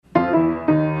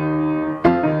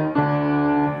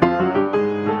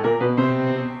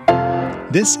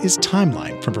This is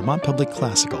Timeline from Vermont Public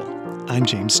Classical. I'm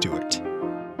James Stewart.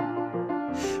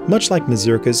 Much like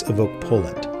mazurkas evoke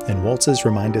Poland and waltzes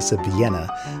remind us of Vienna,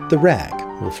 the rag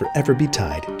will forever be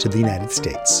tied to the United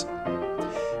States.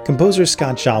 Composer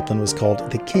Scott Joplin was called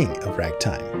the king of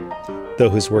ragtime. Though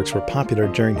his works were popular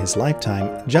during his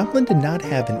lifetime, Joplin did not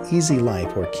have an easy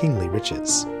life or kingly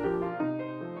riches.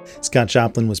 Scott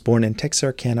Joplin was born in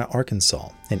Texarkana, Arkansas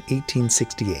in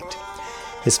 1868.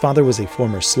 His father was a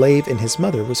former slave and his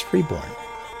mother was freeborn.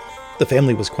 The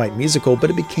family was quite musical, but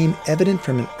it became evident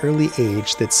from an early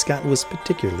age that Scott was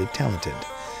particularly talented.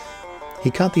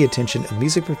 He caught the attention of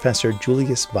music professor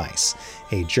Julius Weiss,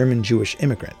 a German-Jewish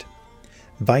immigrant.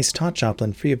 Weiss taught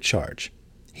Joplin free of charge.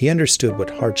 He understood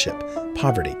what hardship,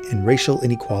 poverty, and racial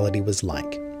inequality was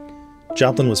like.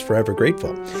 Joplin was forever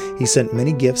grateful. He sent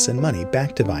many gifts and money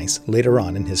back to Weiss later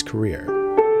on in his career.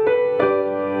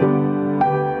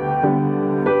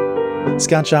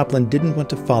 Scott Joplin didn't want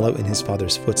to follow in his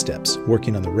father's footsteps,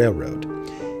 working on the railroad.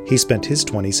 He spent his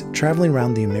 20s traveling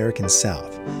around the American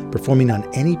South, performing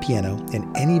on any piano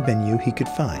in any venue he could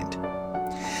find.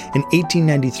 In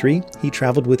 1893, he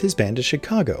traveled with his band to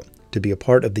Chicago to be a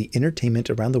part of the Entertainment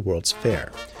Around the World's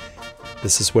Fair.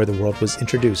 This is where the world was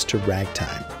introduced to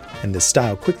ragtime, and this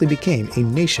style quickly became a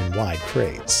nationwide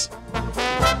craze.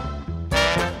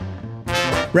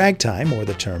 Ragtime, or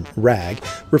the term rag,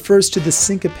 refers to the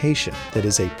syncopation that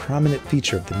is a prominent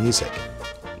feature of the music.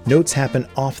 Notes happen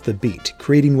off the beat,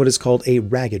 creating what is called a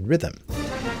ragged rhythm.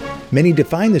 Many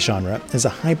define the genre as a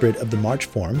hybrid of the march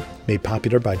form, made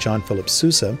popular by John Philip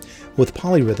Sousa, with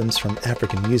polyrhythms from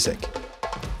African music.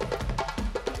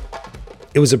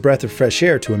 It was a breath of fresh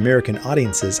air to American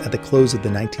audiences at the close of the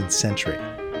 19th century.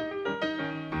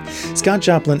 Scott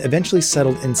Joplin eventually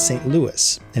settled in St.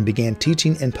 Louis and began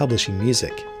teaching and publishing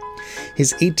music.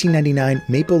 His 1899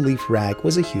 Maple Leaf Rag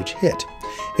was a huge hit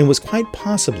and was quite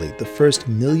possibly the first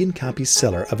million-copy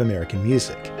seller of American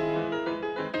music.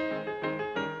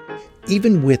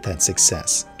 Even with that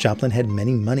success, Joplin had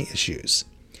many money issues.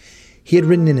 He had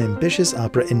written an ambitious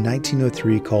opera in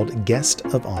 1903 called Guest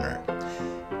of Honor.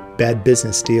 Bad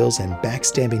business deals and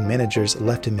backstabbing managers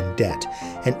left him in debt,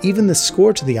 and even the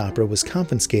score to the opera was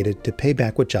confiscated to pay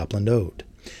back what Joplin owed.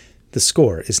 The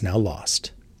score is now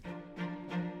lost.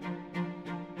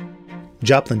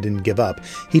 Joplin didn't give up.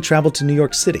 He traveled to New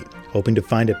York City, hoping to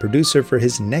find a producer for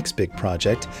his next big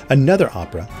project, another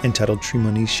opera entitled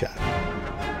Tremonisha.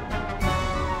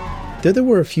 Though there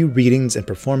were a few readings and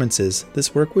performances,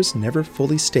 this work was never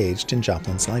fully staged in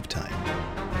Joplin's lifetime.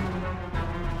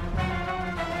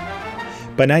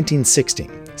 By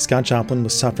 1916, Scott Joplin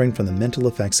was suffering from the mental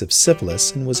effects of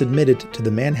syphilis and was admitted to the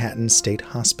Manhattan State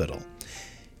Hospital.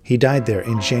 He died there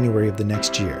in January of the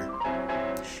next year.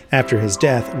 After his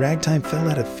death, ragtime fell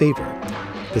out of favor.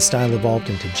 The style evolved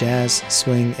into jazz,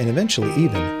 swing, and eventually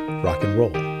even rock and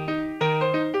roll.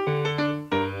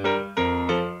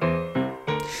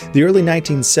 The early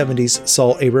 1970s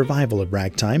saw a revival of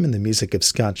ragtime in the music of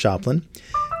Scott Joplin.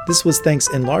 This was thanks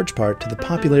in large part to the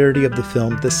popularity of the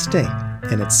film The Sting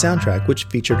and its soundtrack, which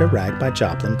featured a rag by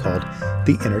Joplin called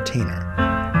The Entertainer.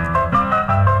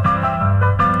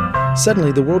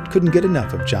 Suddenly, the world couldn't get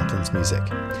enough of Joplin's music.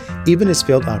 Even his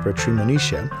failed opera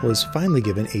Tremonisha was finally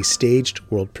given a staged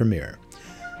world premiere.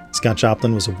 Scott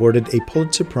Joplin was awarded a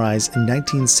Pulitzer Prize in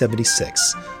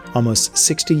 1976, almost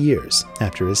 60 years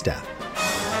after his death.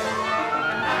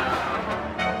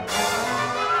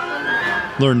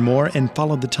 Learn more and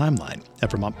follow the timeline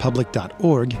at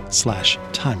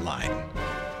vermontpublic.org/timeline.